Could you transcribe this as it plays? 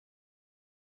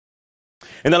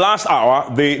In the last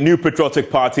hour, the New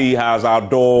Patriotic Party has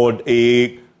adored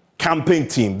a campaign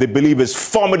team they believe is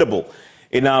formidable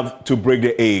enough to break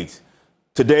the eight.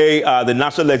 Today, the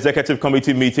National Executive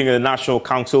Committee meeting and the National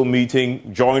Council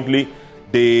meeting jointly,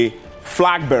 the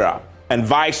flag bearer and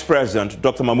Vice President,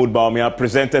 Dr. Mahmoud Bawumia,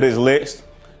 presented his list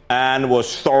and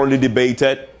was thoroughly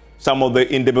debated. Some of the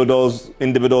individuals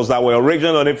that were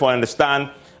originally on it, for I understand,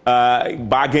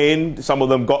 bargained. Some of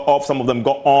them got off, some of them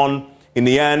got on. In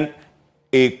the end,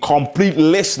 a complete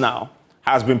list now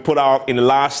has been put out in the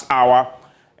last hour.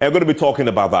 And we're going to be talking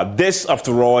about that. This,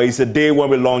 after all, is the day when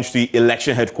we launched the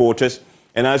election headquarters.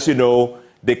 And as you know,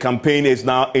 the campaign is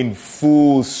now in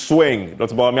full swing.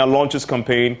 Dr. Bawumia launches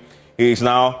campaign. He is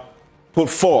now put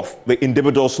forth the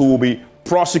individuals who will be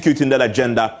prosecuting that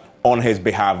agenda on his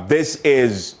behalf. This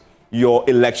is your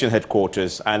election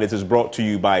headquarters, and it is brought to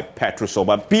you by Petrosol.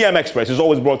 But PM Express is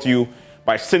always brought to you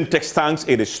by Syntex Tanks.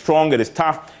 It is strong, it is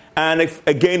tough. And if,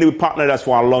 again, we partnered us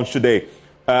for our launch today.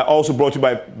 Also brought to you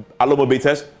by Alomo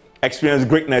Bitters. Experience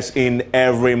greatness in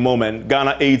every moment.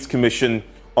 Ghana AIDS Commission,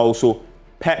 also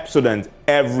Pepsodent.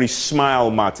 Every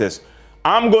smile matters.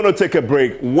 I'm going to take a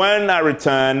break. When I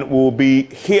return, we'll be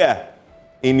here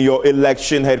in your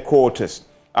election headquarters.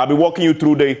 I'll be walking you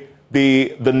through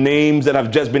the names that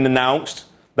have just been announced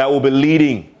that will be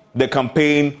leading the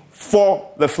campaign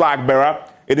for the flag bearer.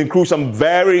 It includes some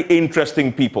very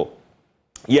interesting people.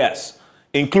 Yes,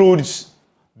 includes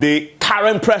the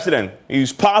current president.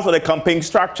 He's part of the campaign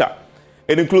structure.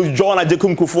 It includes John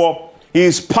Ajekum Kufuor. He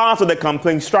is part of the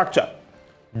campaign structure.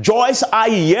 Joyce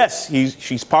Ayi, yes,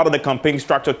 she's part of the campaign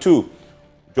structure too.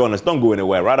 Join us, don't go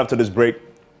anywhere. Right after this break,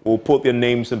 we'll put their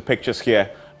names and pictures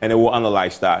here and we'll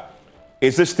analyze that.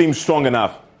 Is this team strong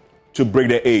enough to break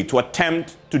the eight, to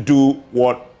attempt to do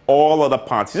what all other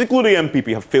parties, including the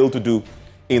MPP, have failed to do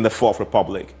in the Fourth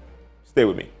Republic? Stay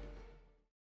with me.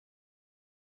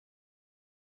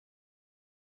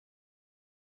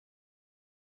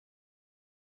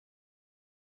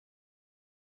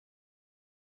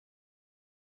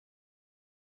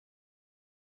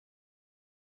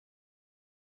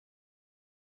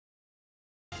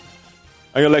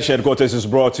 And your election headquarters is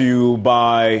brought to you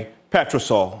by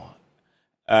Petrosol.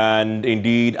 And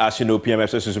indeed, as you know,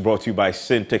 PMFS is brought to you by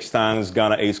Syntex Tanks,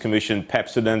 Ghana AIDS Commission,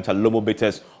 Pepsodent, Alomo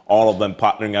Bitters, all of them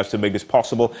partnering us to make this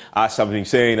possible. As I've been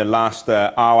saying, in the last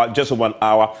hour, just 1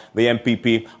 hour, the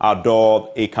MPP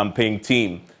adored a campaign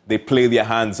team. They play their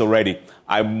hands already.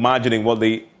 I'm imagining what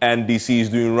the NDC is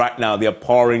doing right now. They're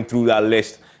pouring through that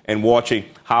list and watching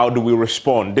how do we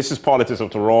respond. This is politics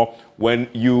after all. When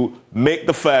you make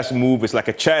the first move, it's like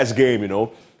a chess game, you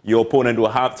know. Your opponent will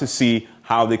have to see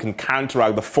how they can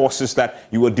counteract the forces that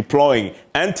you are deploying.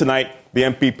 And tonight, the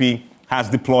MPP has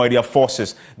deployed their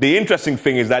forces. The interesting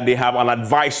thing is that they have an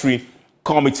advisory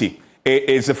committee. It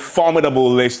is a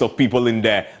formidable list of people in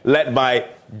there, led by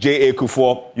J.A.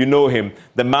 Kufuor. You know him,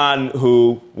 the man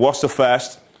who was the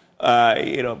first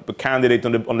candidate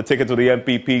on the ticket to the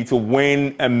MPP to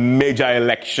win a major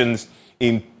elections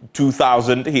in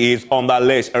 2000. He is on that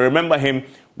list. I remember him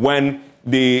when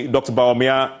the Dr.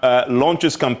 Bawumia launched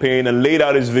his campaign and laid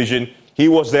out his vision. He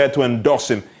was there to endorse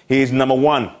him. He is number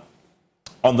one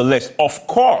on the list. Of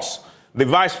course, the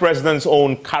vice president's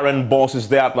own current boss is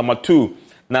there at number two,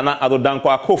 Nana Addo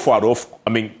Dankwa Akufo-Addo.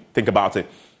 I mean, think about it.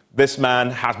 This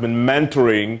man has been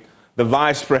mentoring the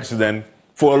vice president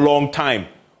for a long time,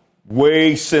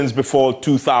 way since before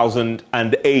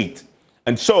 2008.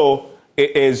 And so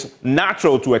it is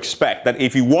natural to expect that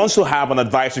if he wants to have an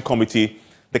advisory committee,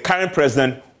 the current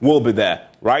president will be there,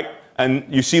 right? And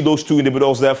you see those two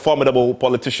individuals there, formidable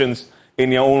politicians in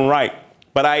their own right.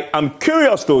 But I'm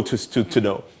curious, though, to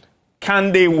know,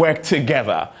 can they work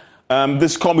together?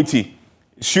 This committee,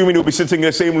 assuming they'll be sitting in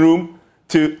the same room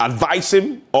to advise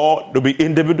him, or they'll be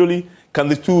individually? Can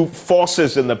the two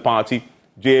forces in the party,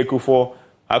 J.A. Kufuor,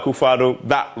 Akufo-Addo,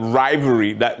 that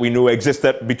rivalry that we know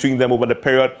existed between them over the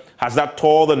period, has that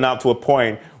toiled enough to a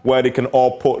point where they can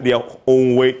all put their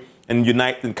own weight and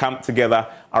unite and come together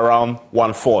around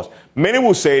one force? Many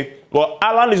will say, well,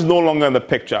 Alan is no longer in the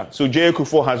picture, so J.A.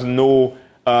 Kufuor has no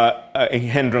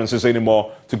hindrances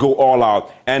anymore to go all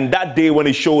out. And that day when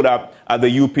he showed up at the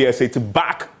UPSA to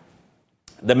back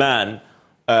the man,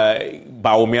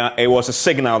 Bawumia, it was a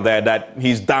signal there that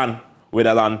he's done with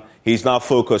Alan. He's now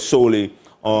focused solely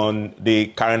on the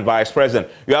current vice president.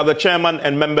 You have the chairman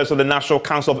and members of the National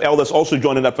Council of Elders also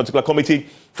joining that particular committee.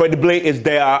 Freddie Blay is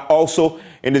there also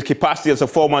in his capacity as a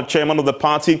former chairman of the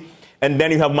party. And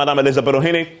then you have Madam Elizabeth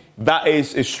Ohene. That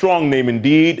is a strong name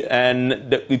indeed. And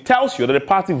it tells you that the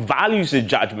party values his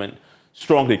judgment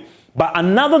strongly. But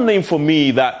another name for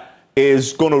me that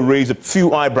is going to raise a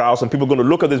few eyebrows, and people are going to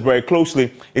look at this very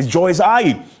closely, is Joyce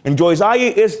Ayi. And Joyce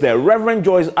Ayi is there. Reverend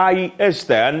Joyce Ayi is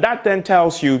there. And that then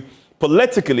tells you,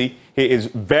 politically, he is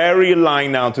very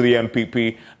aligned now to the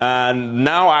MPP, and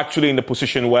now actually in the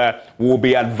position where we'll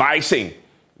be advising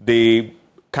the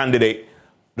candidate,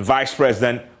 the vice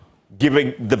president,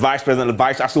 giving the vice president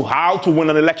advice as to how to win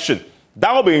an election.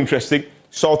 That will be interesting.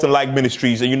 Salt and Light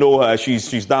Ministries, and you know her,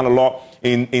 she's done a lot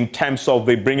in terms of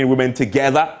bringing women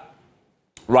together,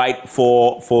 right,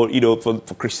 for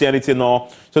Christianity and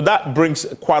all. So that brings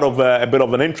quite a bit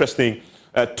of an interesting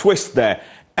twist there.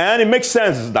 And it makes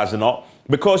sense, does it not?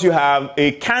 Because you have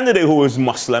a candidate who is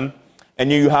Muslim,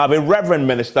 and you have a reverend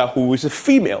minister who is a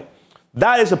female.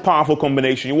 That is a powerful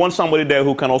combination. You want somebody there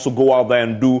who can also go out there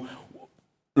and do,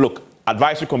 look,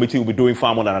 advisory committee will be doing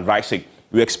far more than advising.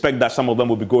 We expect that some of them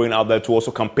will be going out there to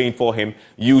also campaign for him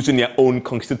using their own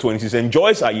constituencies. And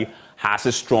Joyce Ayi has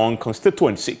a strong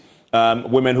constituency.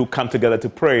 Women who come together to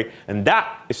pray. And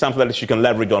that is something that she can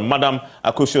leverage on. Madam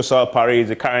Akosua-Pare is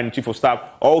the current chief of staff,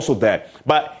 also there.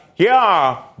 But here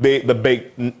are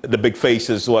the big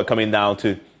faces who are coming down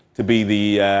to be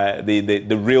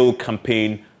the real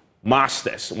campaign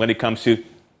masters when it comes to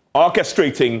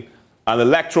orchestrating an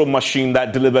electoral machine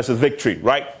that delivers a victory,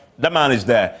 right? That man is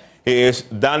there. He is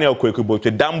Daniel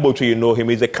Kweku-Botwe. Dan Botwe, you know him.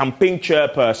 He's a campaign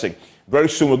chairperson. Very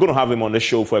soon we're going to have him on the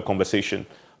show for a conversation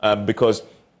because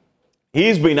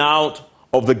he's been out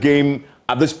of the game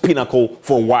at this pinnacle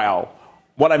for a while.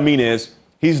 What I mean is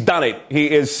he's done it. He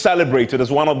is celebrated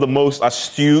as one of the most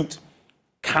astute,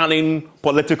 cunning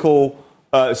political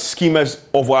schemers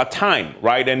of our time,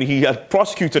 right? And he has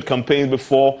prosecuted campaigns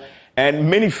before, and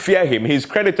many fear him. He's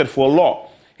credited for a lot.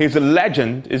 He's a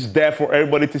legend. Is there for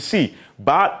everybody to see.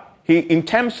 But he, in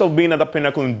terms of being at the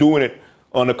pinnacle and doing it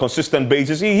on a consistent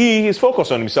basis, he's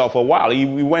focused on himself for a while. He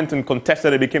went and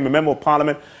contested and became a member of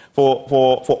parliament for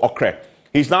Okre.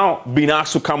 He's now been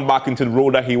asked to come back into the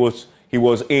role that he was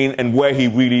in and where he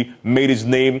really made his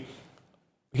name.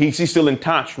 He's still in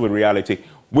touch with reality.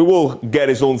 We will get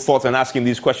his own thoughts and ask him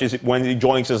these questions when he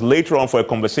joins us later on for a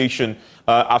conversation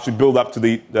as we build up to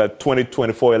the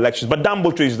 2024 elections. But Dan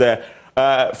Botwe is there.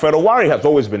 Fred Owari has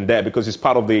always been there because he's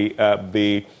part of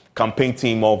the campaign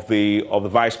team of the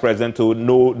vice president. So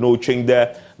no change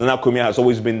there. Nana Kumia has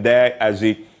always been there as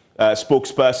the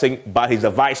spokesperson, but he's a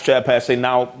vice chairperson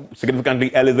now,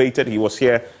 significantly elevated. He was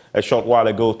here a short while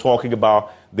ago talking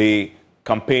about the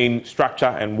campaign structure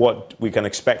and what we can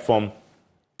expect from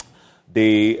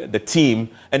the team.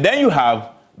 And then you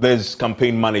have these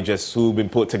campaign managers who've been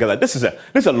put together. This is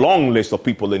a long list of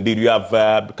people indeed. You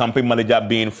have campaign manager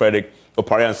being Frederick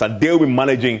Opariansa. They'll be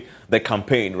managing the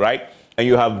campaign, right? And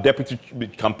you have deputy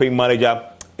campaign manager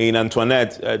in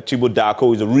Antoinette Chibo Dako,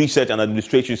 who is a research and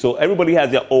administration. So everybody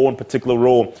has their own particular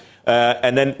role.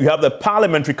 And then you have the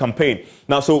parliamentary campaign.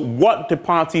 Now, so what the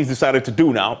parties decided to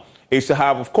do now is to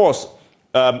have, of course,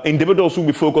 individuals who will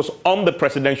be focused on the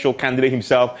presidential candidate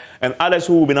himself and others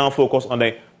who will be now focused on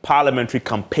the parliamentary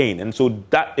campaign. And so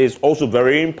that is also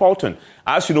very important.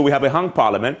 As you know, we have a hung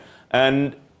parliament.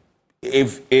 And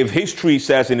if history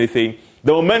says anything,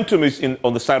 the momentum is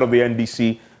on the side of the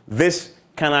NDC. This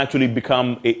can actually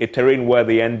become a terrain where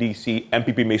the NDC,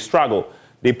 MPP may struggle.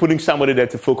 They're putting somebody there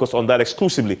to focus on that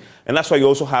exclusively. And that's why you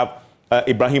also have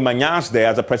Ibrahim Anyas there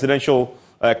as a presidential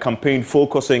campaign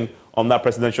focusing on that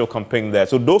presidential campaign there.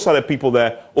 So those are the people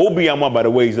there. Obi Amwa, by the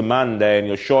way, is a man there in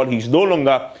your short. He's no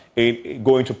longer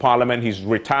going to parliament. He's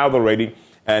retired already,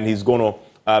 and he's going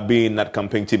to be in that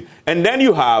campaign team. And then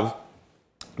you have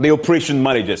the operation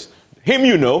managers. Him,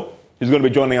 you know, he's going to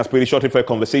be joining us pretty shortly for a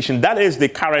conversation. That is the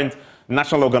current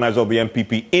national organizer of the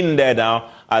MPP in there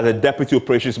now as a deputy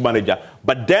operations manager.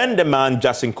 But then the man,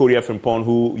 Justin Korea Frimpong,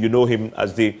 who you know him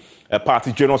as the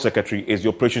party general secretary, is the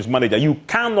operations manager. You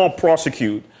cannot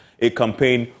prosecute a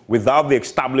campaign without the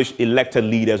established elected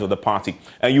leaders of the party.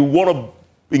 And you want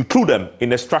to include them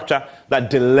in a structure that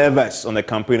delivers on the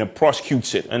campaign and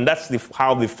prosecutes it. And that's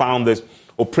how they found this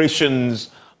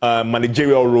operations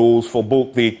managerial roles for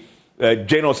both the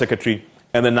general secretary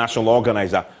and the national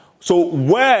organizer. So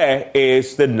where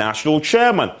is the national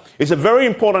chairman? It's a very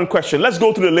important question. Let's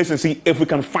go through the list and see if we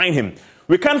can find him.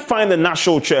 We can't find the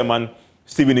national chairman,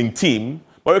 Stephen Ingtim,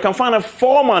 but we can find a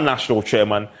former national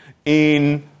chairman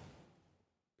in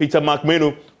Peter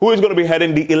McMenu, who is going to be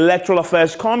heading the Electoral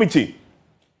Affairs Committee.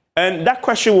 And that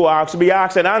question will be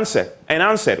asked and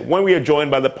answered when we are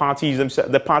joined by the party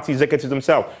executives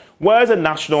themselves. Where is the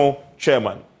national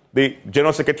chairman? The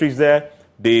general secretary is there,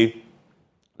 the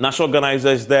national organizer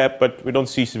is there, but we don't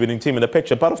see Stephen Ingtim in the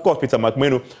picture. But of course, Peter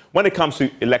McMenu, when it comes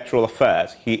to electoral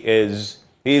affairs, he is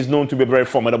known to be a very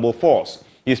formidable force.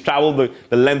 He's traveled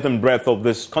the length and breadth of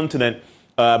this continent,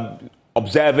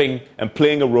 observing and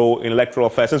playing a role in electoral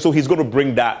affairs. And so he's going to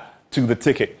bring that to the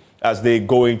ticket as they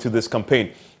go into this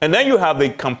campaign. And then you have the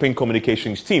campaign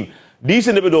communications team. These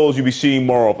individuals you'll be seeing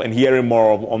more of and hearing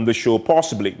more of on the show,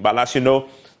 possibly. But as you know,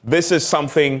 this is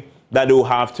something that they will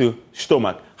have to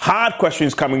stomach. Hard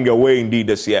questions coming your way indeed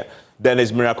this year. Then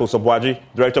is Miracle Sobwaji,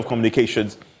 Director of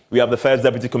Communications. We have the First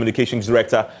Deputy Communications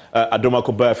Director, Adoma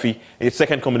Koberfi, and the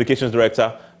Second Communications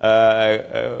Director,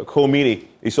 Komini,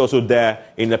 is also there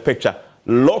in the picture.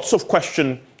 Lots of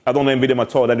questions. I don't envy them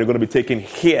at all that they're going to be taken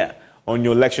here on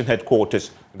your election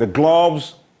headquarters. The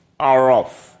gloves are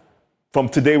off. From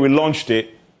today, we launched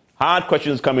it. Hard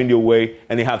questions coming your way,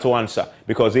 and they have to answer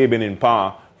because they've been in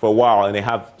power for a while, and they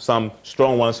have some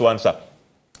strong ones to answer.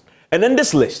 And then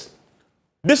this list.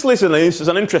 This list is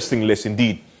an interesting list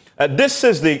indeed. This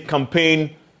is the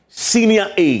campaign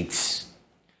senior aides.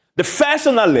 The first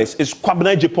on that list is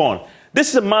Kwabena Japan. This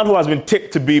is a man who has been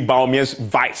tipped to be Bawumia's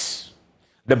vice,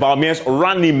 the Bawumia's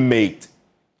running mate.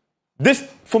 This,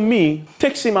 for me,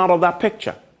 takes him out of that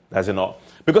picture, does it not?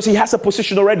 Because he has a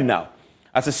position already now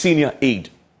as a senior aide.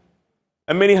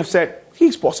 And many have said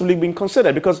he's possibly been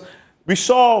considered because we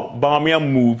saw Bawumia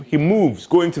move. He moves,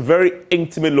 going to very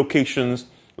intimate locations,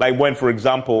 like when, for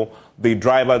example, the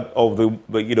driver of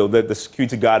the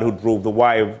security guard who drove the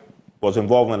wife was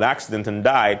involved in an accident and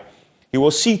died. He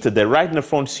was seated there, right in the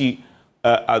front seat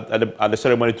at the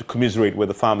ceremony to commiserate with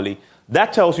the family.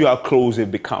 That tells you how close they've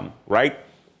become, right?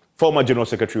 Former General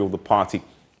Secretary of the party.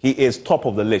 He is top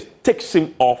of the list. Takes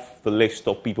him off the list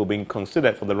of people being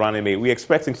considered for the running mate. We're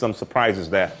expecting some surprises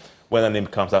there when the name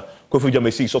comes out. Kofi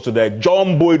Jamesi is also there.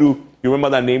 John Boydu, you remember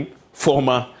that name?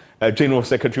 Former General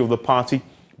Secretary of the party.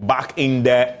 Back in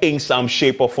there in some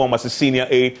shape or form as a senior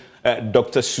aide.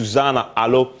 Dr. Susanna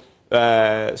Allo.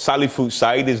 Salifu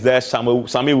Said is there.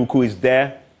 Sami Wuku is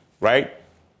there, right?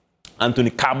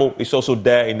 Anthony Kabo is also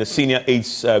there in the senior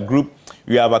aides group.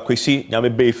 We have Akwesi,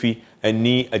 Nyame Befi, and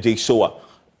Ni Ajaysoa.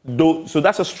 So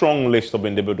that's a strong list of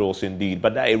individuals indeed,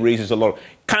 but that erases a lot.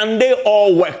 Can they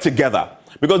all work together?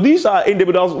 Because these are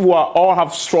individuals who all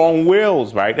have strong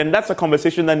wills, right? And that's a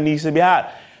conversation that needs to be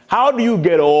had. How do you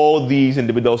get all these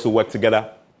individuals to work together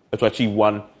to achieve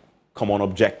one common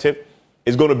objective?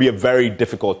 It's going to be a very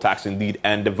difficult task indeed,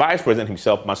 and the vice president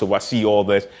himself must oversee all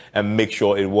this and make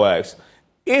sure it works.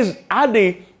 Are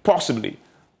they possibly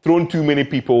throwing too many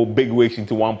people, big weights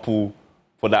into one pool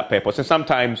for that purpose? And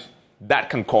sometimes that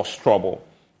can cause trouble.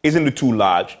 Isn't it too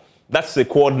large? That's the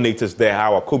coordinators there.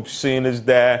 Howard Kupsin is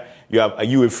there. You have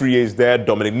Ayue Free is there.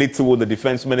 Dominic Nitsuwo, the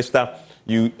defense minister.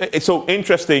 It's so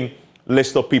interesting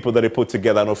list of people that they put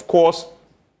together. And of course,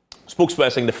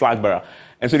 spokesperson, the flag bearer.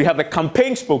 And so you have the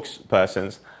campaign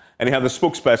spokespersons and you have the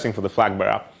spokesperson for the flag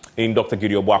bearer in Dr.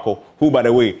 Gideon Bwako, who, by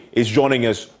the way, is joining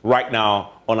us right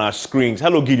now on our screens.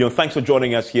 Hello, Gideon. Thanks for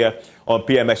joining us here on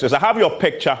PMS. I have your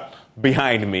picture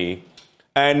behind me.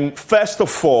 And first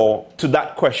of all, to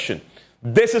that question,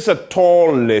 this is a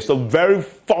tall list of very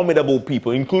formidable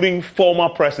people, including former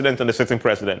president and the sitting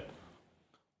president.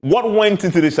 What went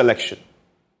into this election?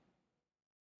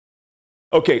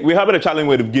 Okay, we're having a challenge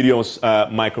with Gideon's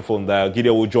microphone there.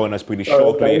 Gideon will join us pretty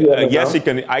shortly. Yes,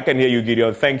 I can hear you,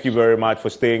 Gideon. Thank you very much for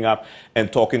staying up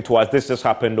and talking to us. This just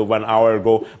happened over an hour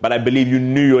ago, but I believe you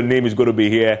knew your name is going to be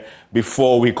here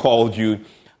before we called you.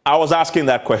 I was asking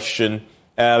that question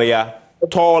earlier.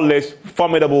 Tall list,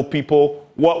 formidable people.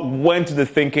 What went to the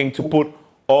thinking to put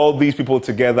all these people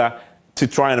together to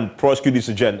try and prosecute this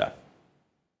agenda?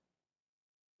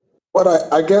 Well,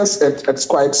 I guess it's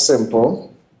quite simple.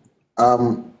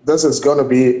 This is going to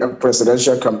be a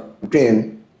presidential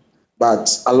campaign,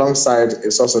 but alongside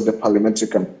it's also the parliamentary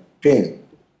campaign.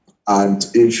 And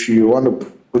if you want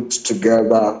to put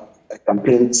together a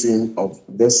campaign team of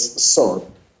this sort,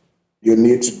 you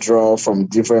need to draw from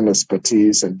different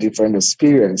expertise and different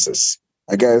experiences.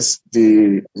 I guess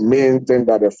the main thing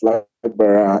that the flag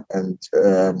bearer and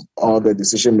all the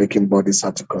decision-making bodies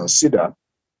have to consider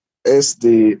is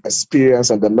the experience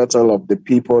and the mettle of the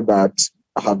people that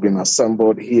have been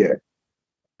assembled here.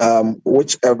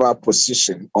 Whichever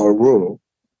position or role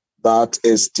that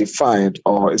is defined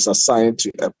or is assigned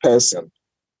to a person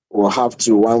will have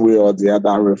to, one way or the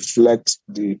other, reflect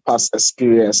the past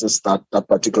experiences that that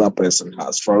particular person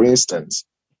has. For instance,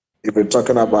 if you're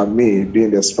talking about me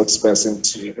being the spokesperson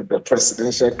to the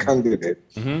presidential candidate,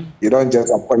 you don't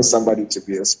just appoint somebody to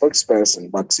be a spokesperson,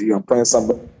 but you appoint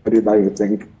somebody that you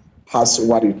think has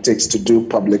what it takes to do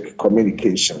public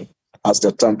communication, has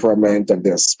the temperament and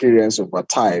the experience over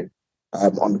time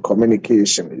on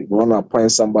communication. If you want to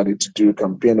appoint somebody to do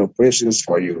campaign operations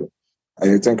for you,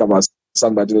 and you think about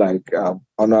somebody like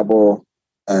Honorable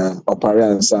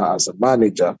operations as a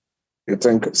manager. You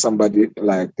think somebody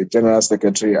like the general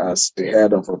secretary as the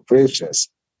head of operations.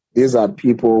 These are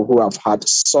people who have had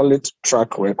solid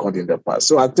track record in the past.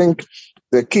 So I think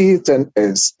the key thing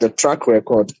is the track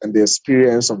record and the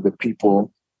experience of the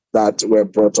people that were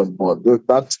brought on board.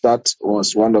 That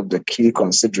was one of the key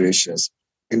considerations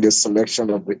in the selection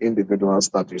of the individuals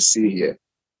that you see here.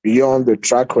 Beyond the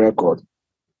track record,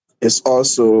 it's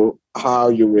also how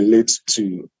you relate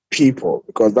to people,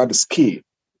 because that is key.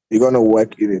 You're going to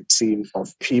work in a team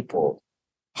of people.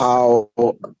 How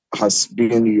has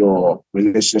been your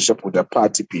relationship with the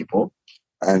party people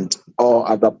and all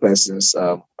other persons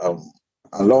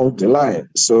along the line?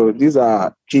 So these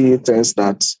are key things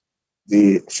that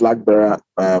the flag bearer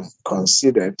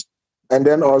considered. And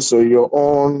then also your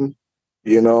own,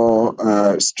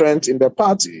 strength in the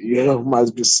party. You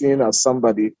must be seen as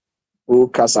somebody who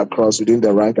cuts across within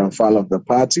the rank and file of the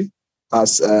party,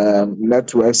 has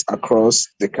networks across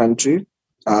the country.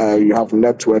 You have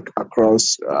network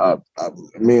across,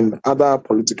 other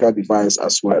political divides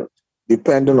as well,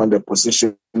 depending on the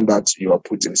position that you are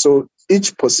put in. So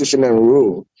each position and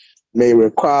role may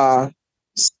require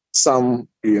some,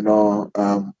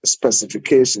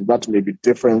 specification that may be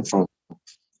different from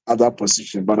other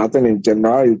positions. But I think in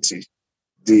generality,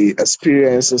 the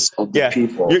experiences of the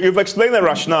people. You've explained the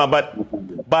rationale,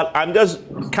 but I'm just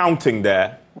counting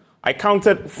there. I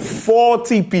counted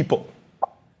 40 people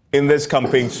in this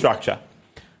campaign structure.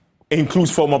 It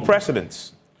includes former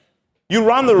presidents. You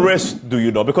run the risk, do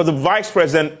you know, because the vice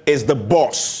president is the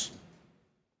boss.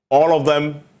 All of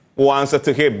them will answer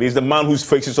to him. He's the man whose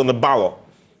face is on the ballot.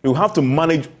 You have to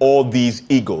manage all these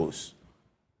egos.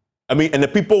 I mean, and the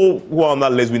people who are on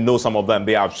that list, we know some of them,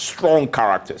 they have strong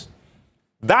characters.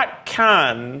 That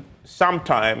can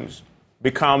sometimes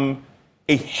become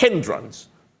a hindrance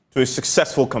to a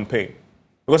successful campaign,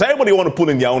 because everybody want to pull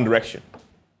in their own direction.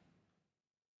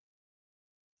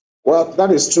 Well,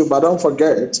 that is true, but don't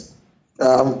forget,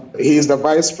 he is the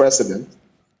vice president,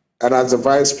 and as the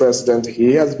vice president,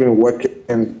 he has been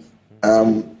working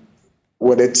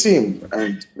with a team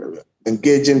and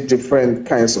engaging different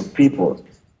kinds of people.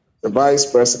 The vice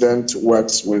president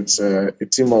works with a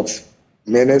team of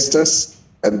ministers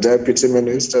and deputy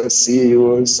ministers,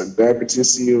 CEOs and deputy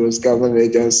CEOs, government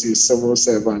agencies, civil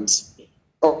servants,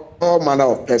 all manner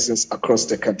of persons across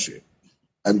the country.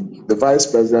 And the vice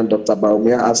president, Dr.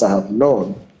 Baumia, as I have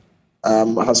known,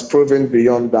 has proven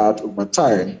beyond that over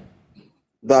time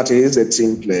that he is a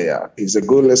team player. He's a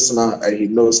good listener and he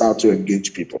knows how to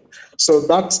engage people. So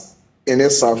that in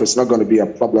itself is not going to be a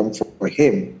problem for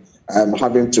him,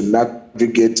 having to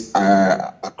navigate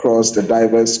across the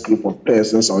diverse group of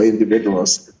persons or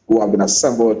individuals who have been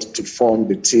assembled to form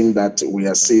the team that we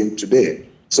are seeing today.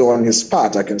 So on his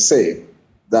part, I can say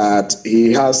that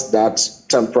he has that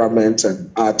temperament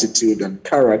and attitude and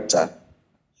character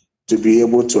to be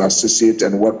able to associate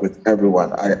and work with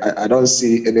everyone. I don't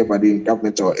see anybody in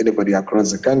government or anybody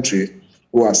across the country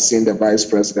who has seen the vice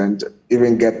president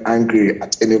even get angry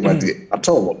at anybody at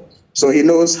all. So he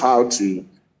knows how to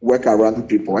work around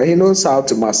people, and he knows how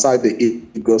to massage the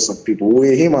egos of people.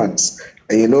 We're humans,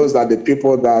 and he knows that the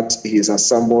people that he's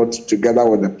assembled together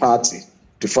with the party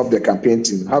to form the campaign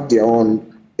team have their own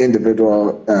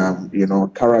individual,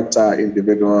 character,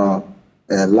 individual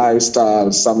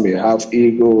lifestyle. Some may have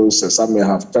egos, some may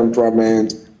have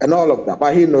temperament, and all of that.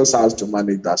 But he knows how to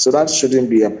manage that. So that shouldn't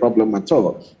be a problem at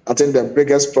all. I think the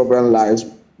biggest problem lies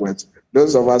with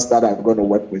those of us that are going to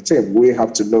work with him. We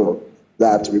have to know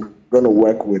that we're going to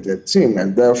work with a team,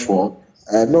 and therefore,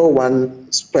 no one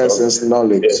person's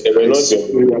knowledge.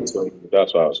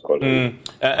 That's what I was calling.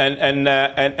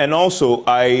 And also,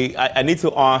 I need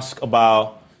to ask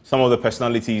about some of the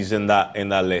personalities in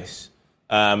that list,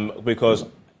 because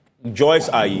Joyce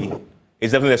Ayi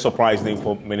is definitely a surprise name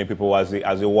for many people as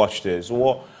they watch this.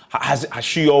 Has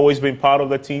she always been part of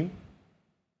the team,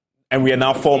 and we are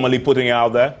now formally putting it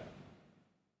out there?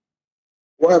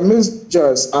 Well, Ms.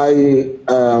 Joyce, I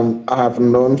have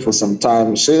known for some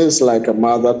time. She is like a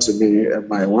mother to me and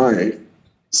my wife.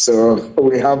 So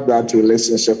we have that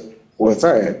relationship with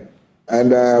her.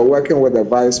 And working with the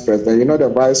vice president, the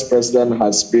vice president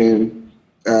has been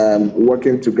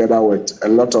working together with a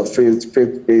lot of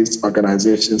faith-based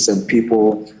organizations and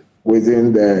people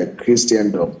within the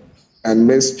Christendom. And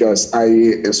Ms. Joyce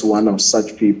Ayi is one of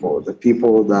such people, the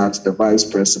people that the vice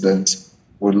president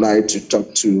would like to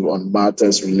talk to on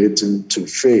matters relating to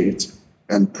faith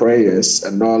and prayers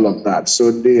and all of that.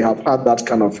 So they have had that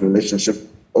kind of relationship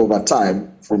over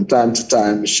time. From time to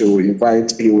time, he will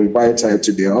invite her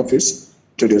to the office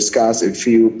to discuss a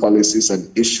few policies and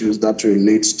issues that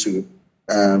relate to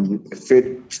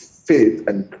faith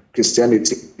and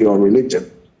Christianity or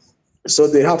religion. So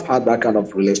they have had that kind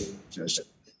of relationship.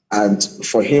 And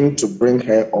for him to bring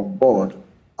her on board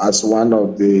as one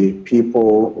of the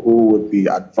people who would be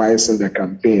advising the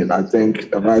campaign, I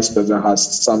think the Vice President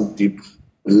has some deep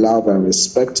love and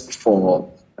respect for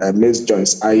Ms.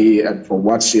 Joyce Ayi and for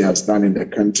what she has done in the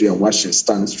country and what she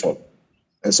stands for.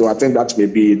 And so I think that may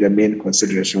be the main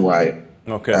consideration why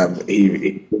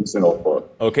he brings her on board.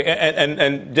 Okay,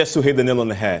 and just to hit the nail on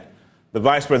the head, the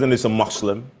Vice President is a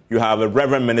Muslim. You have a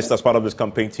Reverend Minister as part of this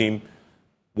campaign team.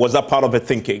 Was that part of the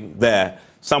thinking there?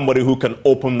 Somebody who can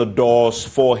open the doors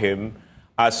for him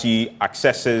as he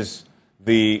accesses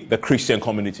the Christian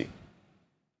community?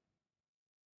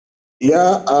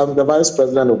 Yeah, the Vice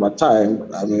President over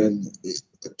time, I mean,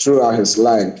 throughout his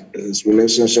life, his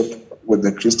relationship with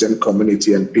the Christian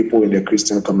community and people in the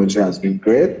Christian community has been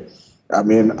great. I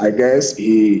mean, I guess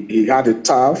he had it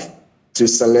tough to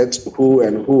select who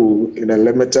in a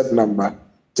limited number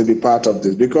to be part of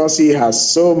this because he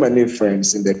has so many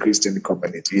friends in the Christian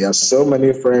community. He has so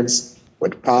many friends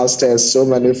with pastors, so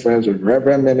many friends with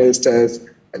reverend ministers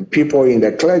and people in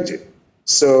the clergy.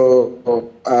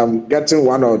 So getting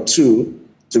one or two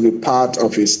to be part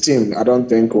of his team, I don't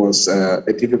think was a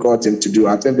difficult thing to do.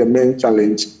 I think the main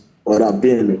challenge would have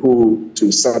been who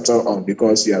to settle on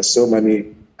because he has so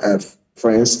many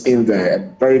friends in there, a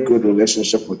very good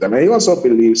relationship with them. And he also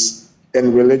believes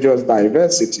in religious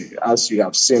diversity, as you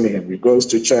have seen him. He goes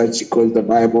to church, he quotes the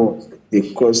Bible,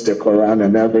 he quotes the Quran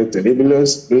and everything. He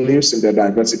believes in the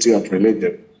diversity of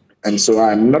religion. And so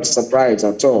I'm not surprised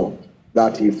at all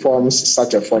that he forms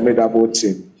such a formidable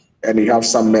team and he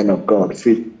has some men of God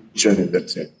featured in the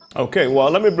team. Okay, well,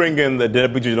 let me bring in the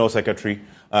Deputy General Secretary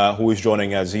who is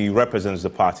joining as he represents the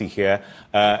party here.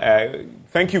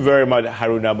 Thank you very much,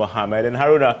 Haruna Mohammed. And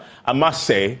Haruna, I must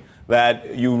say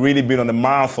that you've really been on a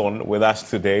marathon with us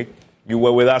today. You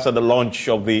were with us at the launch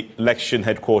of the election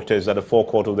headquarters at the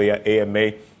forecourt of the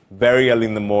AMA very early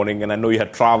in the morning, and I know you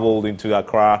had traveled into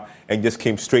Accra and just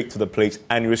came straight to the place,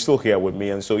 and you're still here with me.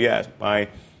 And so, yes,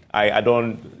 I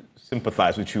don't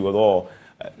sympathize with you at all.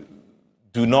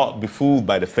 Do not be fooled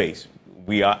by the face.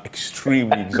 We are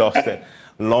extremely exhausted.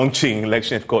 Launching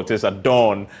election headquarters at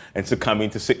dawn and to come in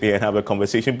to sit here and have a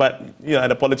conversation. But, you know,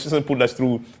 the politicians put us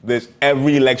through this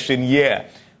every election year.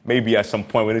 Maybe at some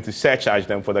point we need to surcharge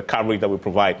them for the coverage that we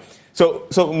provide. So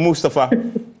Mustafa,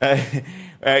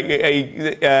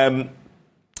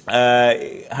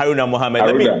 Haruna Mohammed.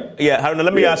 Haruna,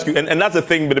 let me ask you, and that's the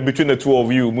thing between the two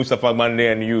of you, Mustafa Mande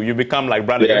and you become like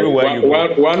brothers everywhere you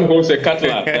go. One goes a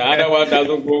cutlass, the other one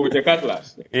doesn't go with a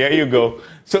cutlass. Yeah, you go.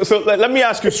 So let me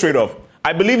ask you straight off.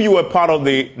 I believe you were part of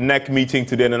the NEC meeting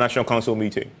today, the National Council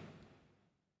meeting.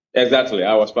 Exactly,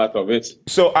 I was part of it.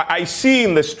 So I see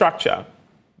in the structure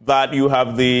that you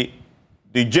have the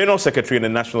General Secretary and the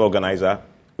National Organizer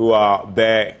who are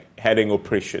there heading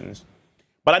operations.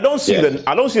 But I don't see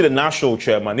the National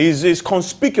Chairman. He's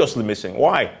conspicuously missing.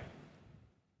 Why?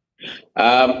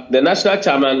 The National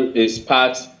Chairman is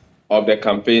part of the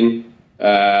campaign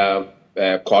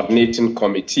coordinating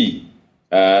committee.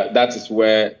 That is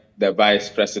where the Vice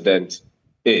President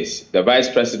is. The Vice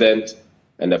President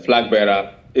and the flag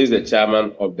bearer is the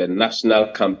chairman of the National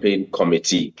Campaign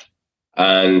Committee.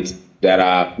 And there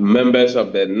are members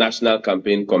of the National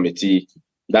Campaign Committee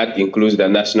that includes the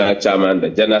National Chairman, the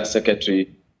General Secretary,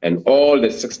 and all the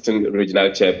 16 regional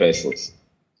chairpersons.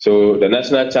 So the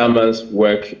National Chairman's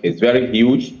work is very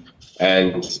huge,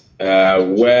 and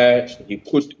where he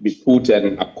could be put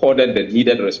and accorded the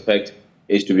needed respect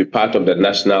is to be part of the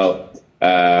National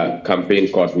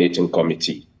Campaign Coordinating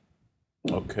Committee.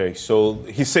 Okay, so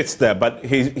he sits there, but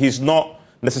he's not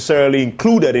necessarily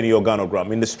included in the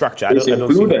organogram, in the structure. It's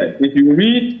included.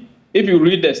 If you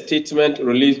read the statement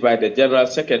released by the General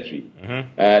Secretary,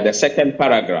 the second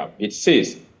paragraph, it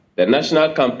says, the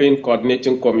National Campaign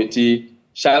Coordinating Committee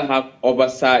shall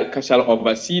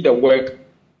oversee the work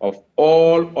of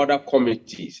all other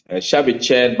committees and shall be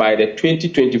chaired by the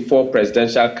 2024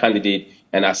 presidential candidate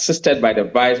and assisted by the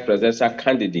vice presidential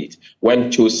candidate when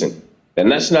chosen. The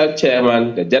National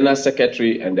Chairman, the General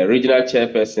Secretary, and the regional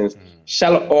chairpersons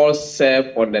shall all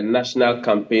serve on the National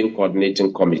Campaign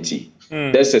Coordinating Committee.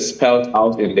 This is spelled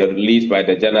out in the release by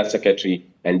the General Secretary,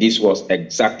 and this was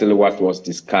exactly what was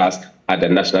discussed at the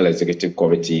National Executive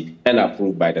Committee and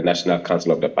approved by the National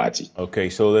Council of the party. Okay,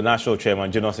 so the National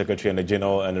Chairman, General Secretary, and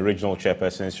the regional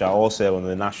chairpersons shall all serve on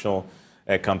the National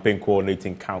Campaign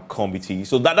Coordinating Committee.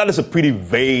 So that is a pretty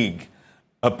vague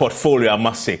portfolio, I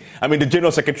must say. I mean, the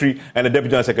General Secretary and the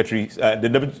Deputy General Secretary, the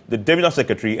Deputy General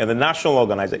Secretary and the National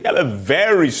Organizer, you have a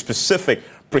very specific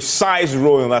precise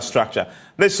role in that structure.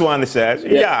 This one says,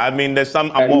 yeah, I mean, there's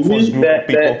some amorphous group of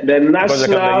people. The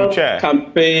National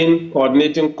Campaign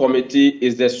Coordinating Committee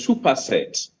is the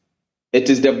superset. It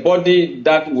is the body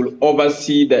that will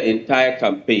oversee the entire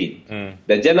campaign.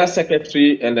 The General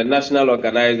Secretary and the National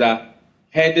Organizer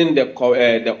heading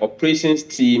the operations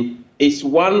team is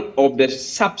one of the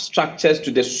substructures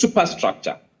to the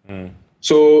superstructure.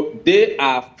 So they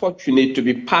are fortunate to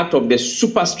be part of the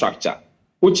superstructure,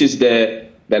 which is the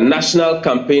National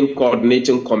Campaign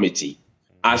Coordinating Committee,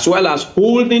 as well as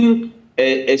holding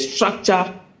a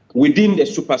structure within the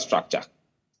superstructure.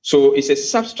 So it's a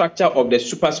substructure of the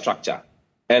superstructure.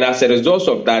 And as a result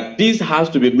of that, this has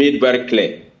to be made very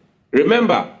clear.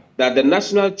 Remember that the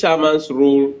national chairman's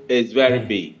role is very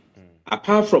big.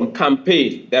 Apart from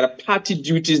campaign, there are party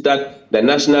duties that the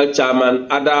national chairman,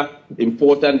 other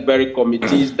important very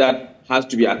committees that has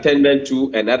to be attended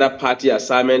to, and other party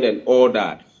assignment and all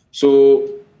that. So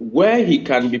where he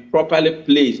can be properly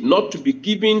placed, not to be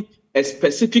given a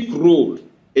specific role,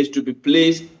 is to be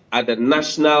placed at the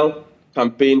National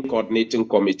Campaign Coordinating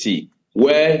Committee,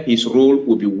 where his role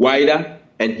will be wider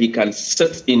and he can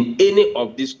sit in any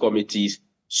of these committees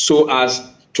so as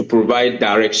to provide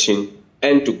direction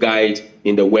and to guide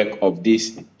in the work of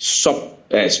these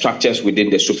structures within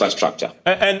the superstructure.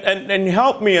 And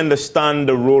help me understand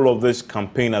the role of this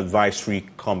campaign advisory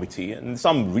committee. And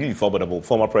some really formidable,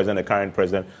 former president and current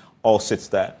president, all sits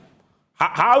there.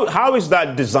 How is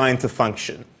that designed to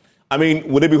function? I mean,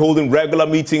 would they be holding regular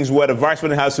meetings where the vice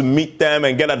president has to meet them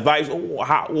and get advice?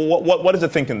 What is the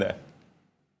thinking there?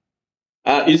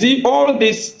 You see, all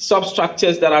these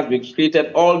substructures that have been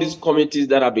created, all these committees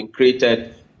that have been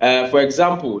created, for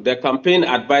example, the Campaign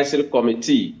Advisory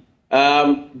Committee,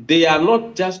 they are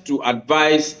not just to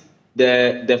advise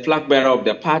the flag bearer of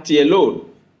the party alone.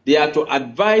 They are to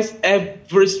advise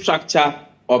every structure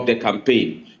of the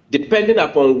campaign, depending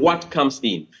upon what comes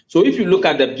in. So if you look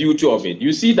at the beauty of it,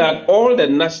 you see that all the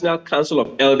National Council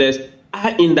of Elders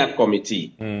are in that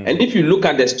committee. And if you look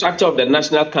at the structure of the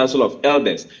National Council of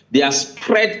Elders, they are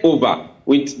spread over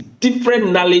with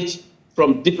different knowledge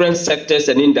from different sectors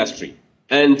and industry.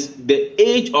 And the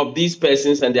age of these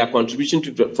persons and their contribution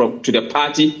to the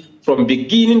party from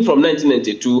beginning from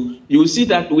 1992, you will see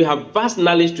that we have vast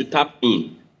knowledge to tap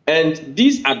in. And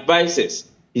these advisors,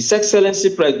 His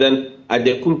Excellency President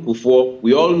Adekunle Kufuor,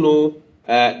 we all know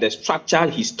the structure,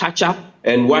 his stature,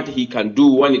 and what he can do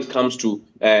when it comes to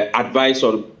advice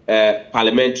on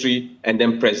parliamentary and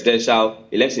then presidential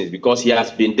elections, because he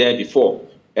has been there before.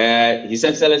 His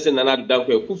Excellency Nana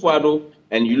Dankwa Akufo-Addo,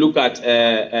 and you look at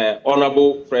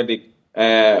Honorable Frederick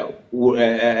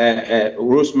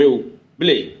Rosemary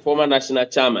Blake, former national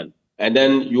chairman. And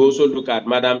then you also look at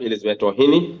Madam Elizabeth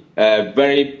Ohini, a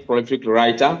very prolific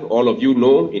writer, all of you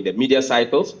know, in the media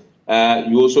cycles.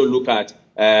 You also look at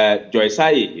Joyce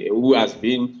Aye, who has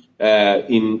been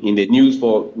in the news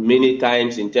for many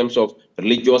times in terms of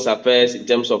religious affairs, in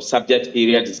terms of subject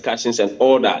area discussions and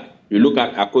all that. You look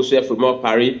at Akosua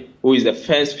Fremont-Parry, who is the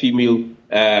first female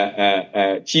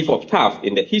chief of staff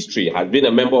in the history, has been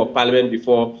a member of parliament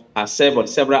before, has served on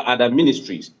several other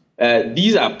ministries.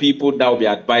 These are people that will be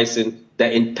advising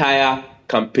the entire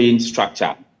campaign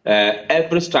structure.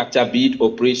 Every structure, be it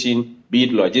operation, be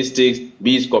it logistics,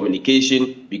 be it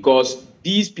communication, because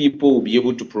these people will be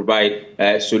able to provide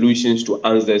solutions to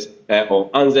answers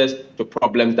to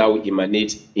problems that will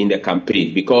emanate in the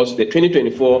campaign. Because the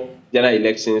 2024 general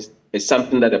elections is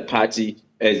something that the party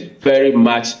is very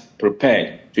much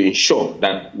prepared to ensure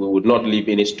that we would not leave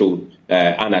any stone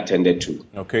unattended to.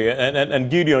 Okay, and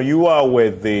Gideon, you are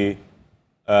with the,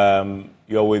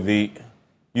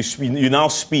 you now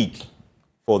speak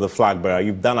for the flag bearer.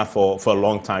 You've done that for a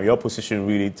long time. Your position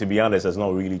really, to be honest, has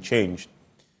not really changed.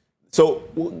 So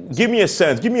give me a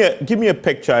sense, give me a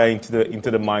picture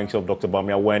into the minds of Dr.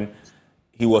 Bawumia when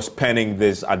he was penning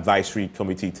this advisory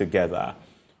committee together.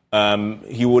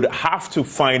 He would have to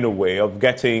find a way of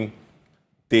getting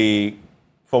the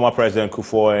former President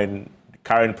Kufuor and the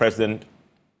current president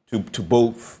to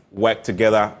both work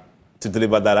together to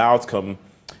deliver that outcome.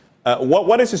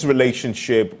 What is his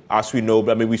relationship, as we know?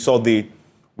 I mean, we saw the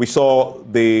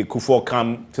Kufuor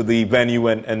come to the venue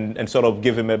and sort of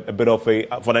give him a bit of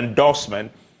an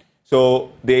endorsement.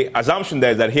 So the assumption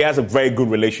there is that he has a very good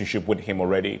relationship with him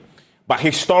already. But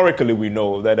historically, we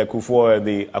know that the Kufuor and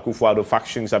the Akufo-Addo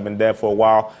factions have been there for a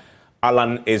while.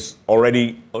 Alan is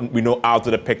already, we know, out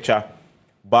of the picture.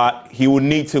 But he will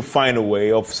need to find a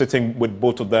way of sitting with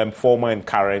both of them, former and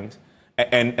current,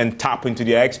 and tap into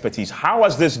their expertise. How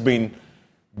has this been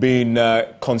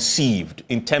conceived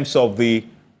in terms of the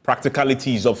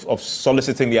practicalities of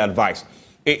soliciting the advice?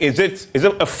 Is it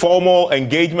a formal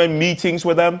engagement meetings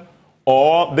with them,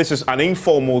 or this is an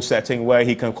informal setting where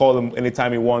he can call them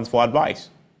anytime he wants for advice?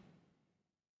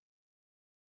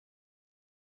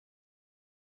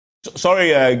 Sorry,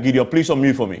 Gideon, please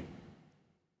unmute for me.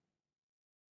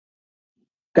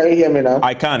 Can you hear me now?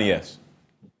 I can, yes.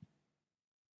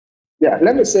 Yeah,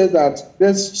 let me say that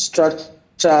this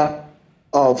structure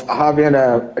of having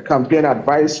a campaign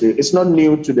advisory is not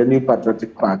new to the New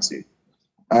Patriotic Party.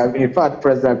 In fact,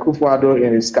 President Akufo-Addo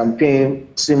in his campaign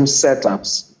team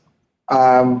setups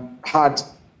had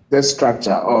this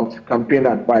structure of campaign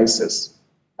advisors.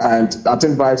 And I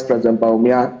think Vice President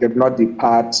Bawumia did not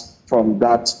depart from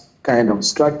that kind of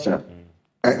structure.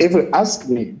 If you ask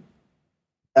me,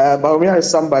 Bawumia is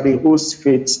somebody whose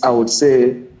feet, I would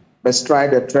say,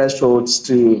 bestride the thresholds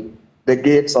to the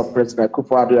gates of President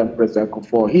Akufo-Addo and President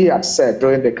Kufuor. He had said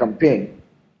during the campaign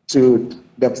to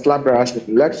the flag bearership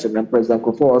election, and President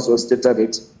Kufuor also stated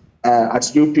it at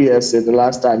UPSA the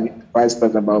last time Vice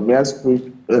President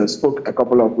Bawumia spoke a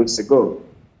couple of weeks ago.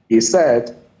 He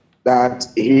said that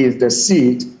he is the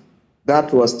seed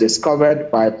that was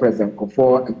discovered by President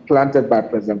Kufuor and planted by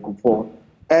President Kufuor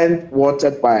and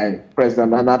watered by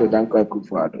President Nana Addo Dankwa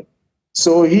Akufo-Addo.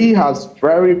 So he has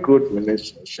very good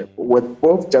relationship with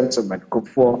both gentlemen,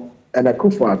 Kufuor and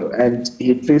Akufo-Addo, and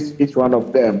he treats each one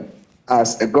of them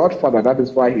as a godfather. That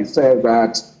is why he said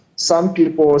that some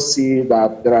people see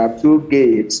that there are two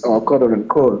gates, or quote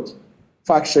unquote,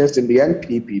 factions in the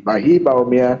NPP, but he,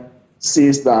 Bawumia,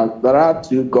 sees that there are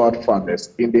two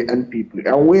godfathers in the NPP.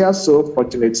 And we are so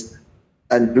fortunate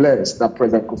and blessed that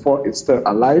President Kufuor is still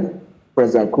alive,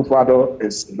 President Akufo-Addo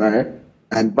is there,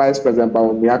 and Vice President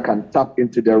Bawumia can tap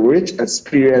into the rich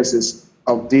experiences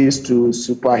of these two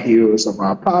superheroes of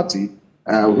our party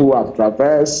who have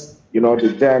traversed,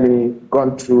 the journey,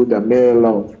 gone through the mill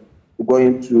of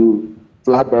going to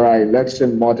flag bearer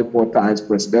election multiple times,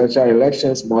 presidential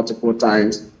elections multiple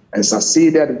times, and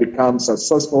succeeded and become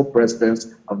successful presidents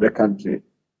of the country.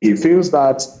 He feels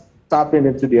that tapping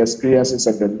into the experiences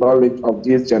and the knowledge of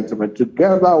these gentlemen,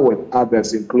 together with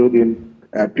others, including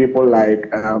people like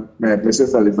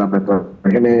Mrs. Elizabeth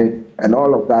Ohene and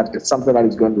all of that, is something that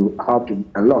is going to help him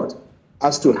a lot.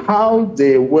 As to how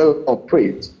they will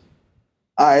operate,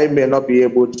 I may not be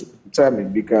able to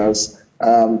determine, because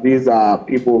these are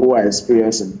people who are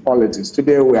experienced in politics.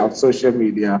 Today we have social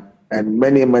media and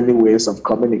many, many ways of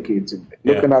communicating.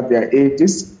 Yeah. Looking at their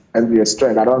ages and their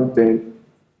strength, I don't think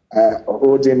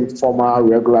holding formal,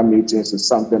 regular meetings is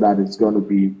something that is going to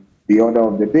be the order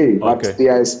of the day. But they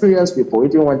are experienced people.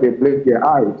 Even when they blink their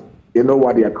eyes, they know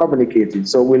what they are communicating.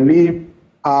 So we leave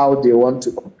how they want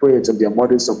to operate and their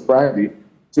modus operandi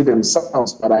to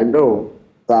themselves. But I know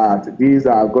that these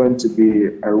are going to be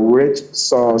a rich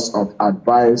source of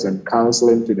advice and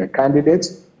counseling to the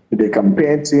candidates, to the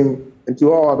campaign team, and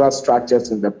to all other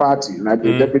structures in the party. Like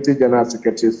the Deputy General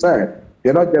Secretary said,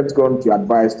 they're not just going to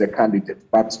advise the candidate,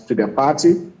 but to the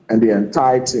party and the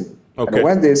entire team. And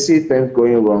when they see things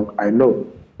going wrong, I know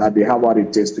that they have what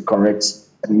it takes to correct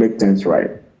and make things right.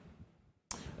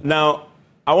 Now,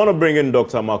 I want to bring in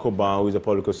Dr. Marco Ban, who is a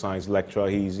political science lecturer.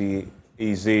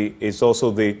 He's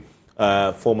also the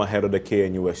former head of the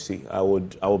KNUSC. I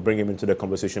will bring him into the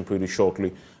conversation pretty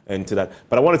shortly into that.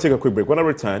 But I want to take a quick break. When I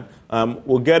return,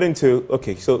 we'll get into,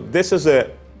 so this is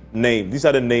a name. These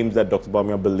are the names that Dr.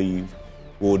 Bawumia believes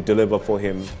will deliver for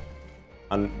him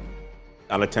and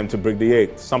an attempt to break the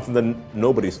eight, something that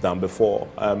nobody's done before.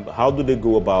 How do they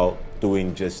go about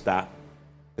doing just that?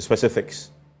 The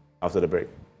specifics after the break.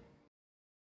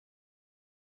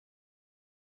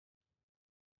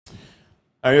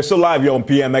 And you're still live here on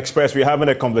PM Express. We're having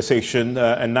a conversation,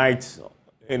 a night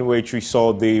in which we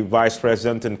saw the Vice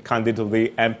President and candidate of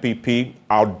the MPP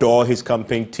outdoor his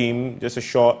campaign team just a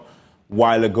short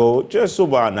while ago, just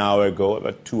over an hour ago,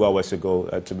 about 2 hours ago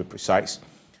to be precise.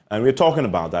 And we're talking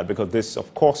about that because this,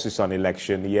 of course, is an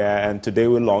election year. And today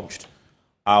we launched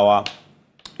our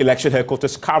election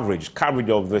headquarters coverage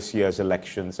of this year's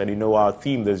elections. And our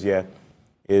theme this year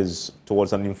is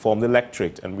towards an informed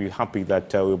electorate. And we're happy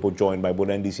that we're both joined by both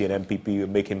NDC and MPP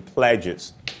making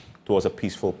pledges towards a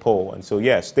peaceful poll. And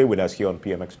so, stay with us here on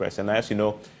PM Express. And as you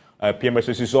know, PM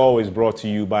Express is always brought to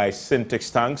you by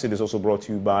Syntex Tanks. It is also brought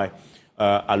to you by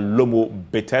Alomo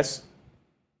Bitters.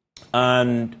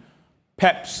 And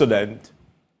Pepsodent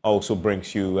also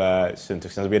brings you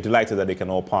Syntex. We are delighted that they can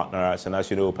all partner us. And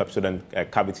as you know,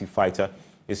 Pepsodent Cavity Fighter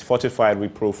is fortified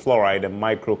with pro-fluoride and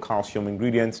micro-calcium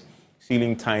ingredients,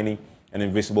 sealing tiny and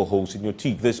invisible holes in your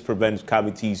teeth. This prevents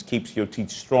cavities, keeps your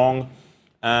teeth strong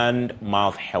and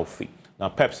mouth healthy. Now,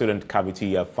 Pepsodent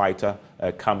Cavity Fighter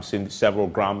comes in several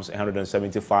grams,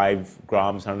 175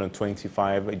 grams,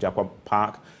 125 Jacquard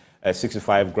Park,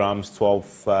 65 grams,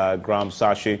 12 grams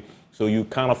sachet. So you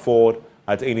can afford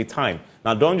at any time.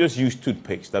 Now, don't just use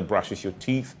toothpaste that brushes your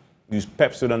teeth. Use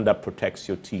Pepsodent that protects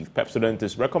your teeth. Pepsodent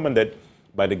is recommended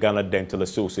by the Ghana Dental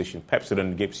Association.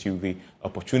 Pepsodent gives you the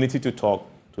opportunity to talk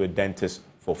to a dentist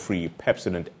for free.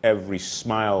 Pepsodent, every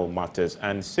smile matters.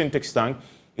 And Syntex tank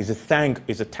is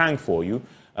a tank for you.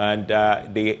 And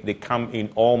they come in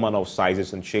all manner of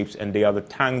sizes and shapes. And they are the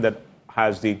tank that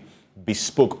has the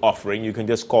bespoke offering. You can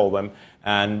just call them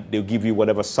and they'll give you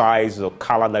whatever size or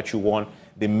color that you want.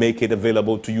 They make it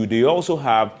available to you. They also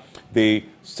have the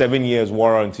 7 years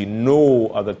warranty. No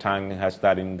other tank has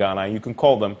that in Ghana. You can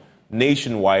call them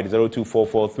nationwide,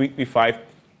 0244-335-168,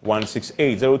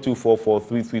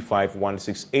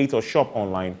 0244-335-168, or shop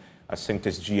online at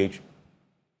syntexgh.com.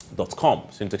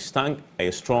 Syntex tank, are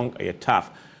you strong, are you tough?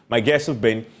 My guests have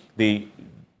been the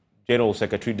General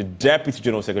Secretary, the Deputy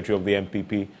General Secretary of the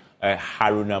MPP,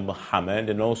 Haruna Mohammed,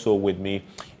 and also with me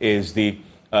is the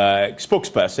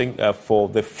spokesperson for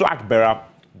the flag bearer,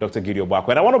 Dr. Gideon Bako.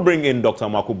 And I want to bring in Dr.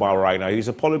 Makuba right now. He's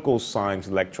a political science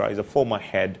lecturer. He's a former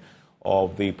head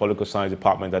of the political science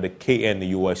department at the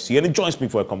KNUSC, and he joins me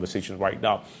for a conversation right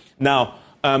now. Now,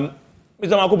 Mr.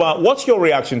 Makuba, what's your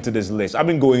reaction to this list? I've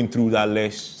been going through that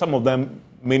list. Some of them,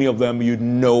 many of them, you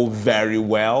know very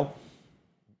well.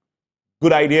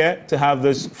 Good idea to have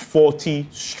this 40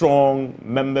 strong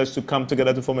members to come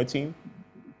together to form a team?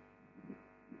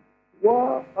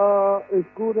 Well, it's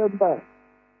good and bad.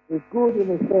 It's good in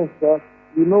the sense that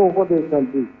you know what they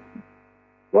can do.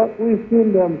 But we've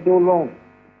seen them so long.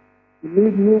 We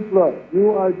need new blood,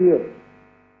 new ideas,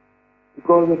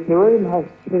 because the terrain has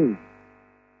changed.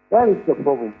 That is the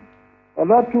problem. And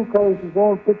that too carries its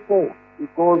own pitfall,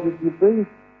 because if you bring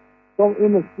some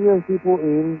inexperienced people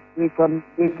in, they can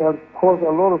cause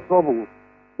a lot of trouble,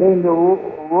 saying the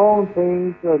wrong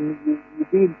things, and you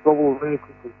be in trouble very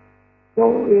quickly.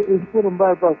 So it's good and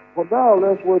bad, but for now,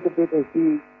 let's wait a bit and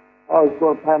see how it's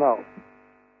going to pan out.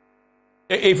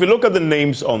 If you look at the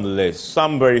names on the list,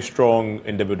 some very strong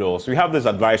individuals. We have this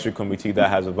advisory committee that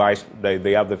has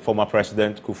they have the former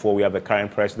president, Kufuor, we have the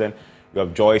current president, you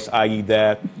have Joyce Ayi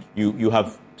there, you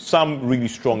have some really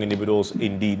strong individuals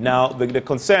indeed. Now, the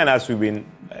concern, as we've been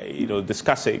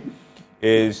discussing,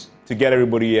 is to get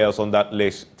everybody else on that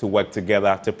list to work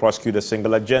together to prosecute a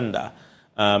single agenda,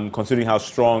 considering how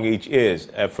strong each is.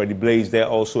 Freddie Blaze there,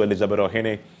 also Elizabeth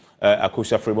Ohene,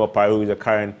 Akusha Fremo Paro, who is the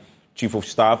current chief of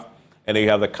staff. And then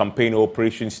you have the campaign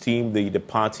operations team, the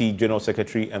party general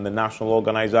secretary, and the national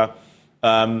organizer.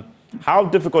 How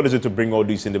difficult is it to bring all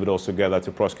these individuals together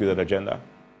to prosecute that agenda?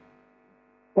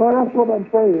 Well, that's what I'm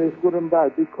saying. It's good and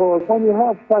bad, because when you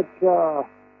have such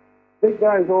big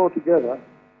guys all together,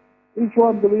 each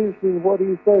one believes in what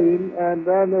he's saying, and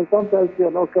then sometimes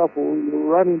you're not careful,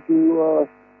 you run into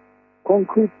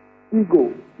concrete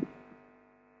ego.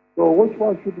 So which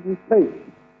one should we take?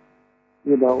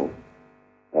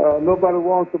 Nobody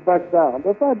wants to back down.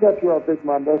 The fact that you're a big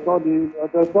man does not mean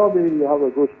you have a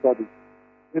good study.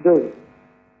 It doesn't.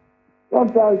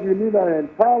 Sometimes you need an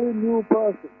entirely new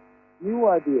person, new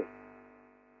idea.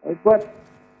 But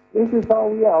this is how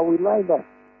we are. We like that.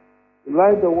 We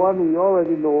like the one we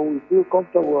already know. We feel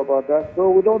comfortable about that, so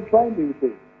we don't try new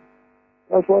things.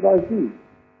 That's what I see.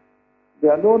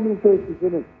 There are no new faces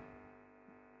in it.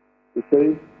 You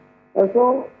see? And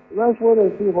so let's wait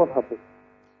and see what happens.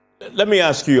 Let me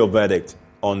ask you your verdict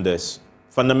on this.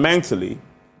 Fundamentally,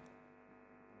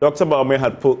 Dr. Baume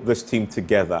had put this team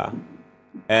together,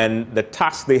 and the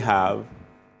task they have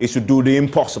is to do the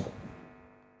impossible.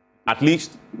 At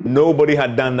least nobody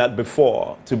had done that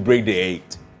before, to break the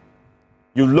 8.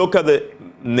 You look at the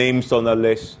names on the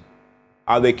list,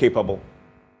 are they capable?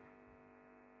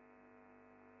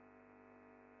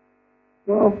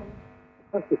 Well,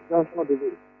 that's what it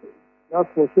is. That's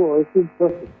for sure. It's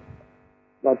impressive.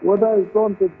 But whether it's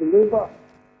going to deliver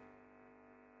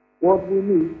what we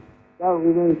need, that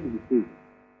remains to be seen.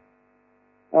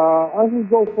 As we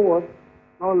go forward,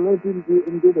 now let's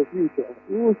into the future,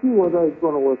 we will see whether it's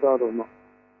going to work out or not.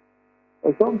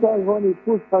 And sometimes when you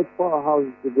put such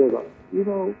powerhouses together,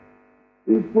 you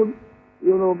put,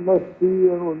 Messi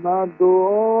and Ronaldo,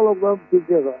 all of them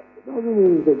together, it doesn't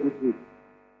mean it's a good team.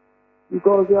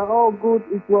 Because they are all good,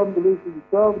 each one believes in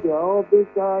himself, they are all big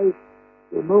guys,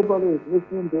 so nobody is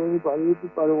listening to anybody,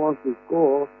 everybody wants to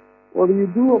score. What do you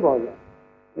do about that?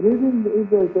 And even if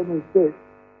there's a mistake,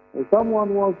 and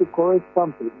someone wants to correct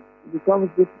something, it becomes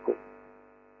difficult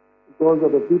because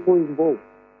of the people involved.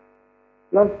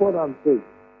 That's what I'm saying.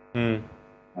 We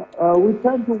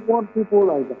tend to want people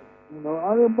like that. You know,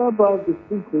 I remember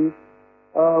distinctly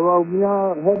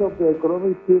Raumia, head of the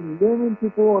economic team, naming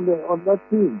people on that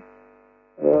team.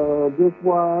 This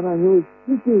one, and he was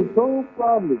speaking so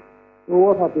proudly. So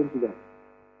what happened to that?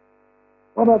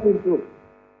 What happened to it?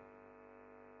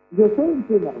 The same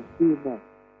thing I'm seeing now.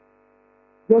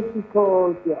 Just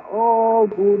because they're all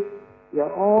good,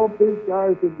 they're all big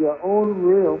guys in their own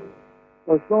realm,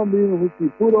 does not mean if we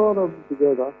put all of them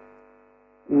together,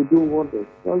 we'll do wonders.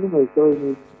 Doesn't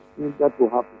necessarily mean that will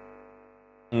happen.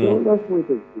 So let's wait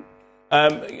and see.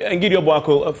 And Gideon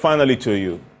Boako, finally to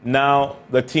you. Now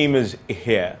the team is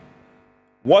here.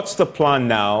 What's the plan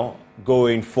now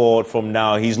going forward from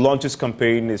now? He's launched his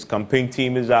campaign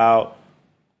team is out.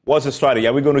 What's the strategy?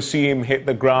 Are we going to see him hit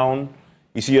the ground?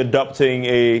 Is he adopting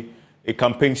a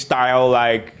campaign style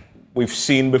like we've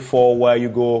seen before where you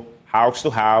go house to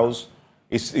house?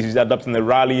 Is he adopting the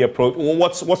rally approach?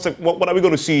 What are we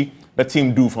going to see the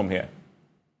team do from here?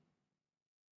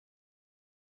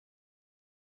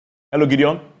 Hello,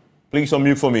 Gideon. Please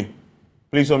unmute for me.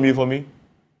 Please unmute for me.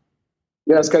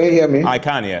 Yes, can you hear me? I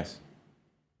can, yes.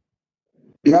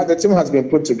 Yeah, the team has been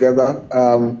put together.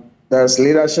 There's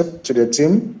leadership to the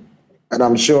team, and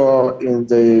I'm sure in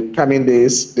the coming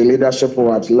days, the leadership will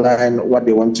outline what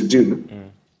they want to do.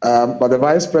 But the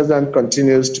vice president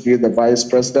continues to be the vice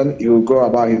president. He will go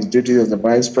about his duties as the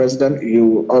vice president. He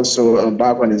will also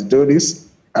embark on his duties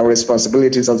and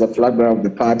responsibilities as a flag bearer of the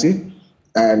party.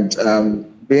 And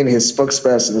being his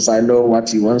spokesperson, I know what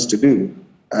he wants to do.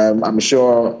 I'm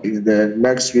sure in the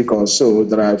next week or so,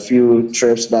 there are a few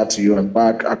trips that you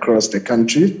embark across the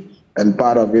country. And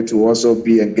part of it will also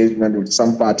be engagement with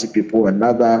some party people and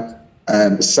other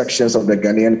sections of the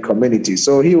Ghanaian community.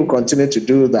 So he will continue to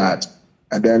do that.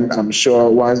 And then I'm sure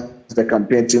once the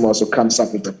campaign team also comes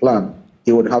up with a plan,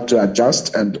 he would have to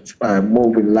adjust and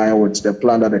move in line with the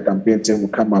plan that the campaign team will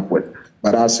come up with.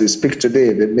 But as we speak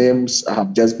today, the names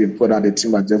have just been put out, the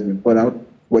team has just been put out.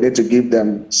 We need to give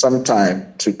them some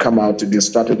time to come out to the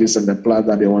strategies and the plan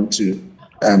that they want to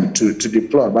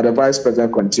deploy. But the vice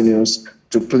president continues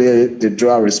to play the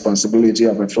dual responsibility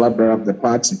of a flag bearer of the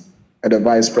party and the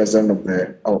vice president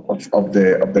of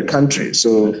the country.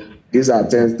 So these are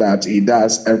things that he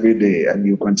does every day, and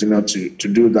you continue to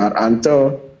do that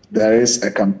until there is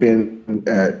a campaign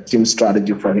team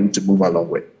strategy for him to move along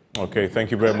with. Okay,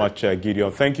 thank you very much,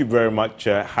 Gideon. Thank you very much,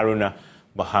 Haruna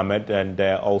Mohammed, and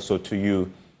also to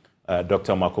you,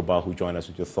 Dr. Makoba, who joined us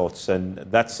with your thoughts. And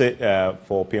that's it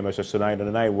for PMSS Tonight on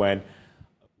the night, when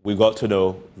we got to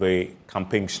know the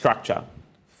campaign structure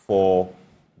for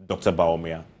Dr.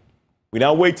 Bawumia. We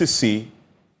now wait to see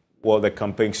what the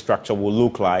campaign structure will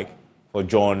look like for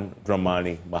John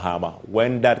Dramani Mahama.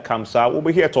 When that comes out, we'll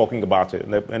be here talking about it.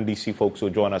 And the NDC folks will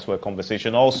join us for a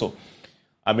conversation also.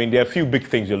 I mean, there are a few big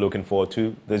things you're looking forward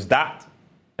to. There's that,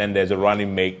 and there's a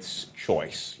running mate's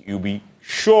choice. You'll be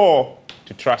sure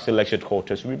to trust Election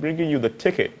Quarters. We'll be bringing you the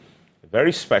ticket. A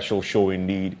very special show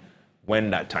indeed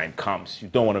when that time comes. You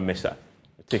don't want to miss that.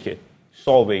 The ticket,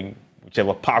 solving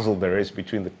whichever puzzle there is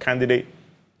between the candidate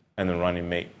and the running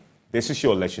mate. This is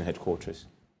your election headquarters.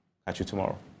 Catch you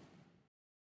tomorrow.